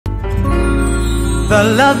the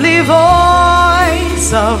lovely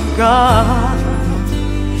voice of God,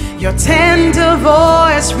 your tender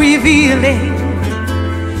voice revealing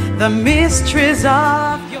the mysteries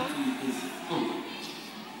of your...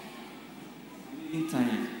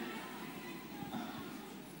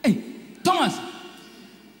 Hey, Thomas!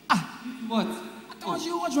 What? Thomas,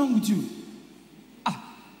 what's wrong with you?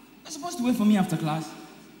 You're supposed to wait for me after class.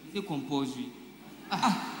 Is it compulsory?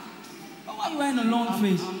 Why are you wearing a long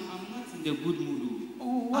face? I'm not in the good mood.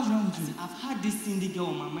 Oh, what's wrong with you? I've had this Cindy girl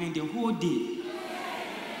on my mind the whole day.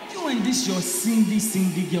 You and this your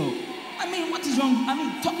Cindy girl. I mean, what is wrong? I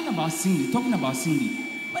mean, talking about Cindy.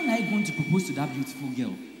 When are you going to propose to that beautiful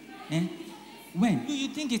girl? When? Do you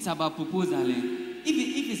think it's about proposal?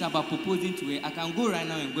 If it's about proposing to her, I can go right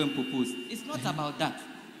now and go and propose. It's not about that.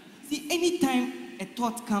 See, anytime a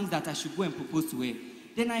thought comes that I should go and propose to her,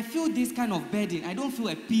 then I feel this kind of burden. I don't feel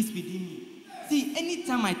a peace within me. See,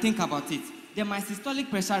 anytime I think about it, then my systolic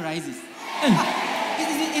pressure rises.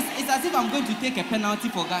 It's as if I'm going to take a penalty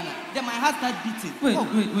for Ghana. Then my heart starts beating.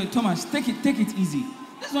 Wait, Thomas, take it easy.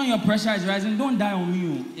 This one your pressure is rising. Don't die on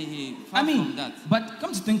me. From that. But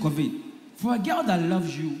come to think of it, for a girl that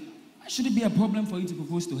loves you, why should it be a problem for you to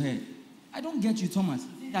propose to her? I don't get you, Thomas.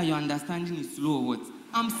 That your understanding is slow or what?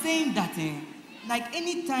 I'm saying that, like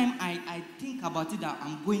anytime I think about it that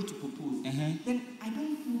I'm going to propose, then I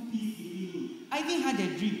don't feel peace within me. I even had a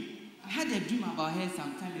dream. I had a dream about her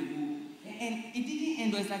some time ago, and it didn't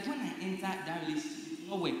end. It's like when I enter that relationship, it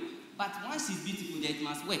will not work. But once she's beautiful, then it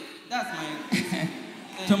must work. That's my...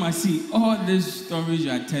 Thomas, see, all these stories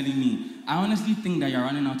you are telling me, I honestly think that you're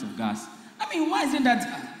running out of gas. I mean, why is it that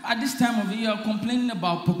at this time of the year you're complaining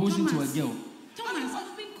about proposing to a girl? Thomas,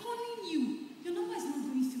 I've been calling you. Your number is not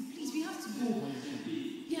going through. Please, we have to go.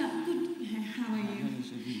 Yeah, good. How are you?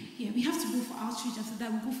 Yeah, we have to go for outreach. After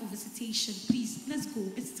that, we'll go for visitation. Please, let's go.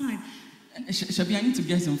 It's time. Shabi, I need to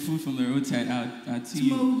get some food from the roadside. I'll see you.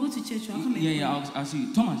 Tomorrow we'll go to church. I'll come I'll see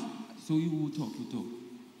you. Thomas, so you will talk.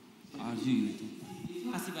 I'll see you later.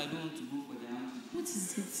 As if I don't want to go for the outreach. What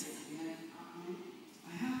is it? I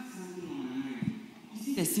have something on my mind. You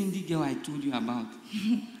see the Cindy girl I told you about?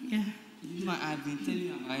 Yeah. I've been telling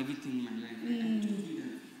you about everything in my life. I told you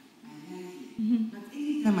that I like it. But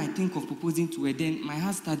anytime I think of proposing to her, then my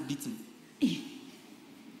heart starts beating.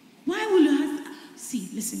 Why will your heart... See,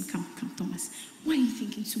 listen, come, Thomas. Why are you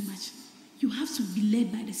thinking too much? You have to be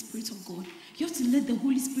led by the Spirit of God. You have to let the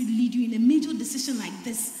Holy Spirit lead you in a major decision like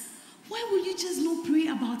this. Why will you just not pray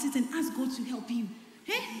about it and ask God to help you?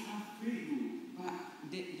 But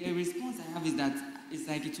the response I have is that it's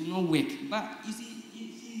like it will not work. But you see,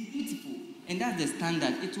 she's beautiful. And that's the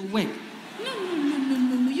standard. It will work. No.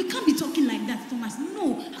 You can't be talking like that, Thomas.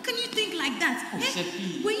 No. How can you think like that?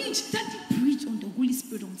 When you study preach on the Holy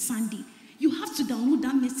Spirit on Sunday, you have to download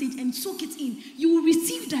that message and soak it in. You will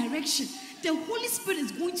receive direction. The Holy Spirit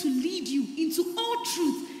is going to lead you into all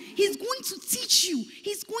truth. He's going to teach you.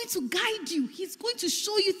 He's going to guide you. He's going to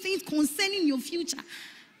show you things concerning your future.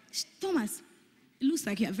 Thomas, it looks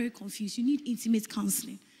like you are very confused. You need intimate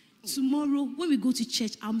counseling. Tomorrow, when we go to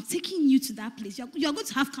church, I'm taking you to that place. You are going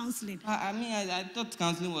to have counseling. I thought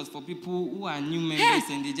counseling was for people who are new members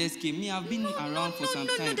and they just came. I've been around for some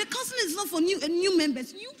time. No, the counseling is not for new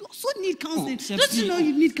members. You also need counseling. Don't you know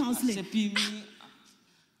you need counseling?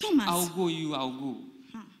 Thomas. I'll go.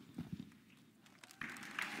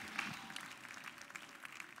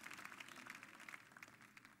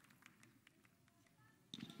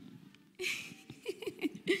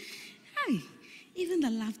 Hi. Even the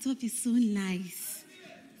laptop is so nice.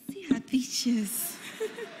 See her pictures.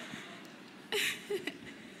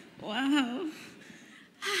 Wow.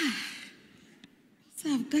 So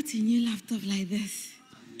I've got a new laptop like this.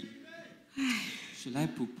 Should I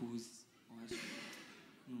propose?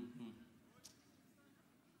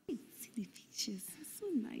 See the pictures. It's so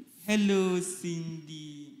nice. Hello,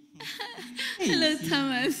 Cindy. Hello,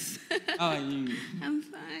 Thomas. How are you? I'm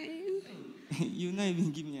fine. You not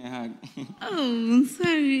even give me a hug. Oh, I'm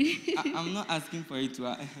sorry. I'm not asking for it to.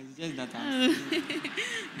 It's just that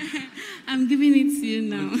I'm giving it to you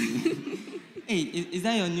now. Hey, is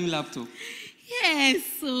that your new laptop? Yes,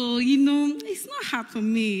 so, it's not hard for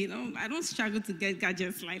me. I don't struggle to get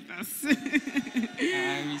gadgets like this.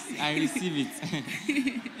 I receive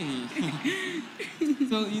it.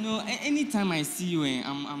 So, anytime I see you,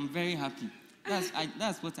 I'm very happy.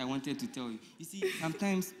 That's what I wanted to tell you. You see,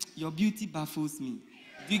 sometimes your beauty baffles me.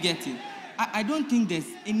 Do you get it? I don't think there's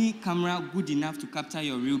any camera good enough to capture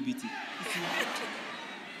your real beauty.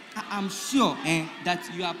 I'm sure that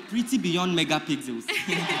you are pretty beyond megapixels.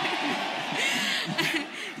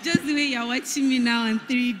 Just the way you're watching me now in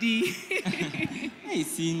 3D. Hey,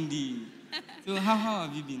 Cindy. So how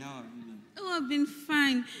have you been? How have you been? Oh, I've been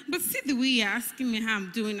fine. But see the way you're asking me how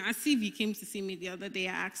I'm doing. As if you came to see me the other day,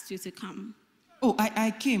 I asked you to come. Oh,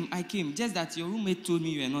 I came. Just that your roommate told me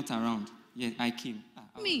you were not around. Yes, I came.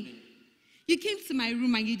 Me? You came to my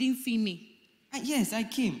room and you didn't see me? Yes, I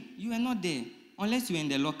came. You were not there. Unless you were in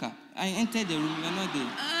the locker. I entered the room. You were not there.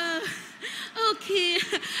 Okay.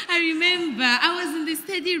 I remember. I was in the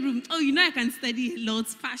study room. Oh, you know I can study a lot.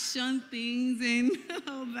 Fashion things and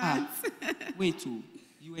all that. Wait,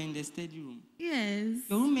 you were in the study room? Yes.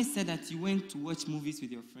 Your roommate said that you went to watch movies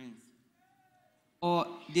with your friends. Or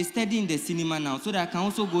they study in the cinema now, so that I can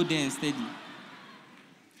also go there and study.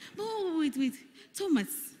 Oh, wait.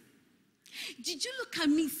 Thomas, did you look at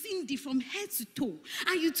me, Cindy, from head to toe,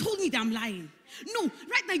 and you told me that I'm lying? No,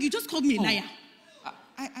 right now you just called me a liar.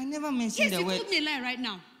 I never mentioned the word. Yes, you called me a liar right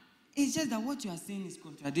now. It's just that what you are saying is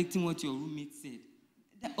contradicting what your roommate said.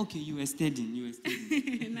 Okay, you were studying.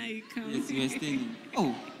 Now you come. Yes, you were studying.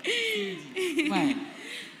 Oh, Cindy, why?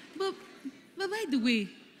 But by the way,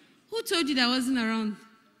 who told you that I wasn't around?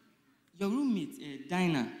 Your roommate,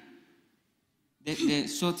 Dinah. The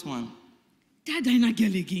short one. That Dinah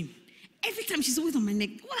girl again. Every time she's always on my neck.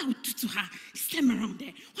 What I would do to her this time around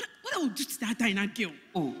there? What I would do to that Dinah girl?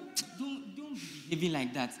 Oh, don't be behaving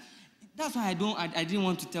like that. That's why I didn't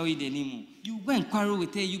want to tell you the name. You go and quarrel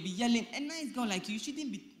with her, you be yelling. A nice girl like you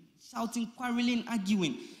shouldn't be shouting, quarreling,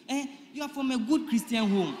 arguing. You are from a good Christian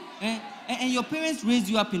home. And your parents raised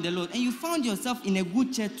you up in the Lord. And you found yourself in a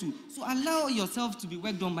good church too. So allow yourself to be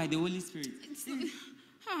worked on by the Holy Spirit.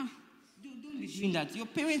 Don't be doing that. Your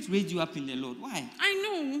parents raised you up in the Lord. Why? I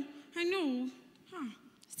know.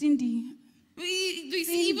 Cindy. You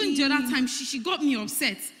see, even the other time, she got me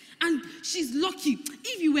upset. And she's lucky.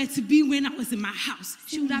 If you were to be when I was in my house,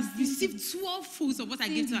 she would have received 12 folds of what I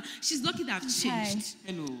gave to her. She's lucky that I've changed.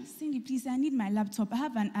 Hello. Cindy, please, I need my laptop. I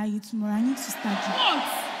have an IE tomorrow. I need to study. What?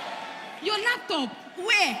 Your laptop?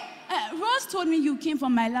 Where? Rose told me you came for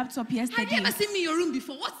my laptop yesterday. Have you ever seen me in your room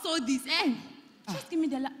before? What's all this, Just give me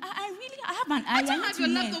the laptop. I have an IE. I don't have your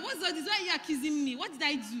laptop. What's all this? Why are you accusing me? What did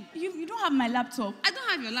I do? You don't have my laptop. I don't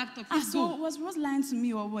have your laptop. So was Rose lying to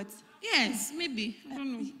me or what? Yes, maybe. I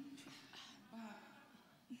don't know.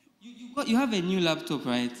 You have a new laptop,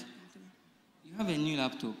 right? You have a new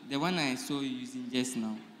laptop. The one I saw you using just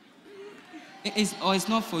now. It's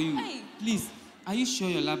not for you. Hey. Please, are you sure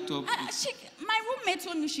your laptop My roommate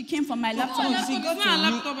told me she came for my laptop.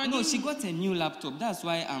 She got a new laptop. That's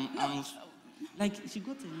why I'm like, she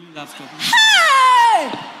got a new laptop.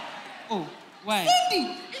 Hey! Oh, why?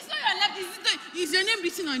 Cindy! It's not your laptop. Is your name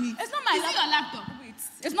written on it? It's not my laptop. Is it your laptop? Wait,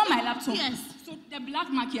 it's not my laptop. Yes. So the black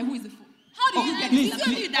mark here, who is it for? How do you get please, this?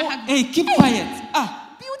 please. That Hey, keep quiet.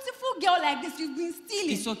 Beautiful girl like this, you've been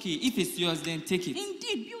stealing. It's okay. If it's yours, then take it.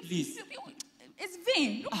 Indeed, beautiful. Please. It's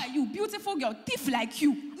vain. Look at you, beautiful girl, thief like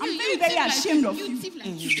you. I'm You very thief ashamed like of you. thief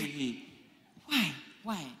like you. Hey.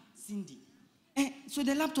 Why? Cindy? So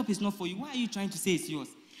the laptop is not for you. Why are you trying to say it's yours?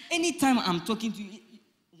 Anytime I'm talking to you,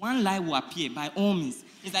 one lie will appear by all means.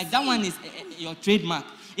 It's like that one is your trademark.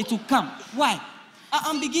 It will come. Why?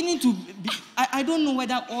 I'm beginning to I don't know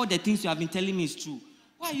whether all the things you have been telling me is true.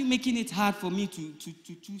 Why are you making it hard for me to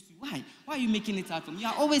choose you? Why? Why are you making it hard for me? You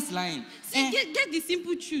are always lying. See, get the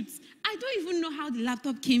simple truth. I don't even know how the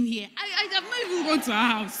laptop came here. I have not even gone to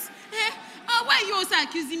her house. Why are you also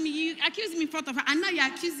accusing me? You accused me in front of her, and now you're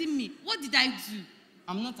accusing me. What did I do?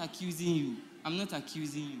 I'm not accusing you.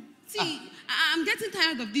 See, I'm getting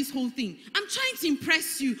tired of this whole thing. I'm trying to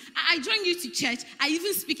impress you. I join you to church. I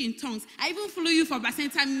even speak in tongues. I even follow you for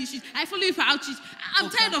Bacenta ministries. I follow you for outreach. I'm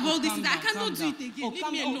tired of all this. I cannot do it again.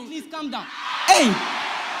 Leave me alone. Please calm down. Hey!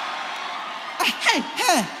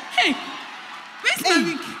 Hey! Where's my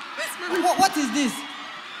week? What is this?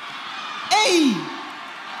 Hey!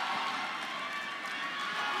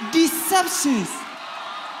 Deceptions.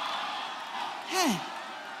 Hey!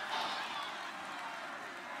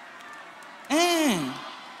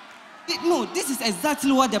 No, this is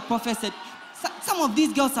exactly what the prophet said. Some of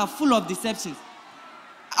these girls are full of deceptions.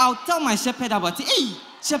 I'll tell my shepherd about it. Hey,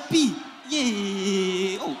 Shepi.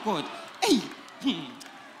 Yeah. Oh, God. Hey.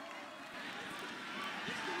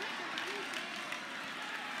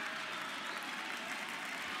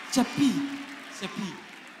 Shepi.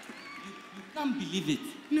 You can't believe it.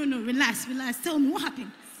 No, relax. Tell me, what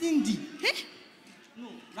happened? Cindy. Hey? No,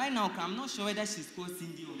 right now, I'm not sure whether she's called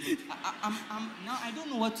Cindy or not. Now I don't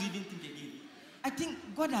know what to even think again. I think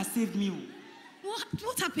God has saved me.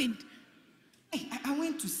 What happened? Hey, I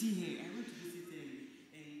went to see her. I went to visit her,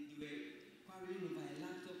 and they were quarreling over her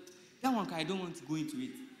laptop. That one, I don't want to go into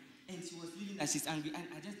it. And she was feeling that she's angry, and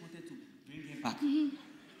I just wanted to bring her back.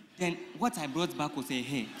 Then what I brought back was her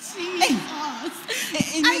hair. Jesus.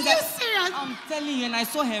 It Are means you that- serious? I'm telling you, and I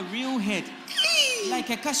saw her real head. Like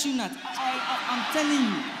a cashew nut. I'm telling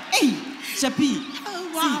you. Hey, Shepi.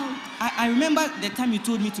 Oh, wow. See, I remember the time you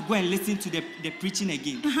told me to go and listen to the preaching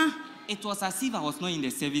again. Uh-huh. It was as if I was not in the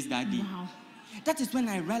service that day. Wow. That is when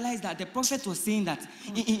I realized that the prophet was saying that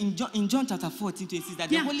in John chapter 14 to 6 that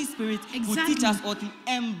the Yeah, Holy Spirit will exactly. teach us all things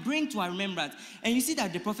and bring to our remembrance. And you see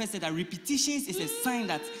that the prophet said that repetitions is a sign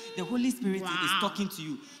that the Holy Spirit Wow. is talking to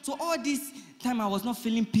you. So all this time I was not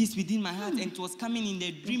feeling peace within my heart, and it was coming in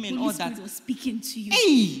the dream and Holy all Spirit that. was speaking to you.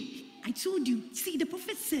 Hey! I told you, see, the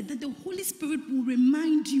prophet said that the Holy Spirit will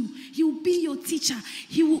remind you. He will be your teacher.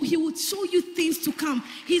 He will show you things to come.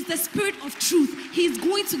 He's the Spirit of truth. He's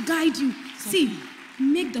going to guide you. See,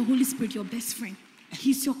 make the Holy Spirit your best friend.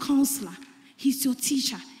 He's your counselor. He's your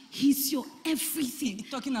teacher. He's your everything.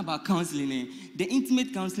 Talking about counseling, the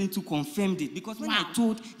intimate counseling to confirmed it. Because when Wow. I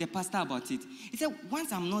told the pastor about it, he said,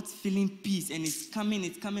 once I'm not feeling peace and it's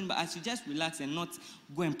coming, but I should just relax and not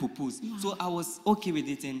go and propose. Wow. So I was okay with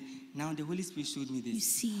it, and now the Holy Spirit showed me this. You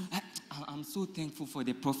see. I'm so thankful for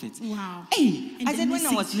the prophet. Wow. Hey, And I the said when I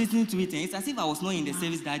was message. listening to it, it's as if I was not in the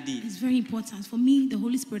service that day. It's very important. For me, the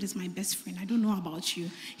Holy Spirit is my best friend. I don't know about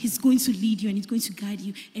you. He's going to lead you and he's going to guide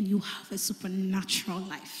you, and you have a supernatural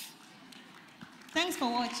life. Thanks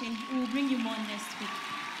for watching. We will bring you more next week.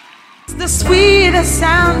 It's the sweetest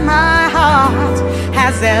sound my heart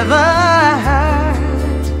has ever heard.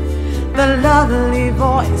 The lovely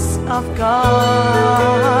voice of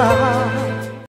God.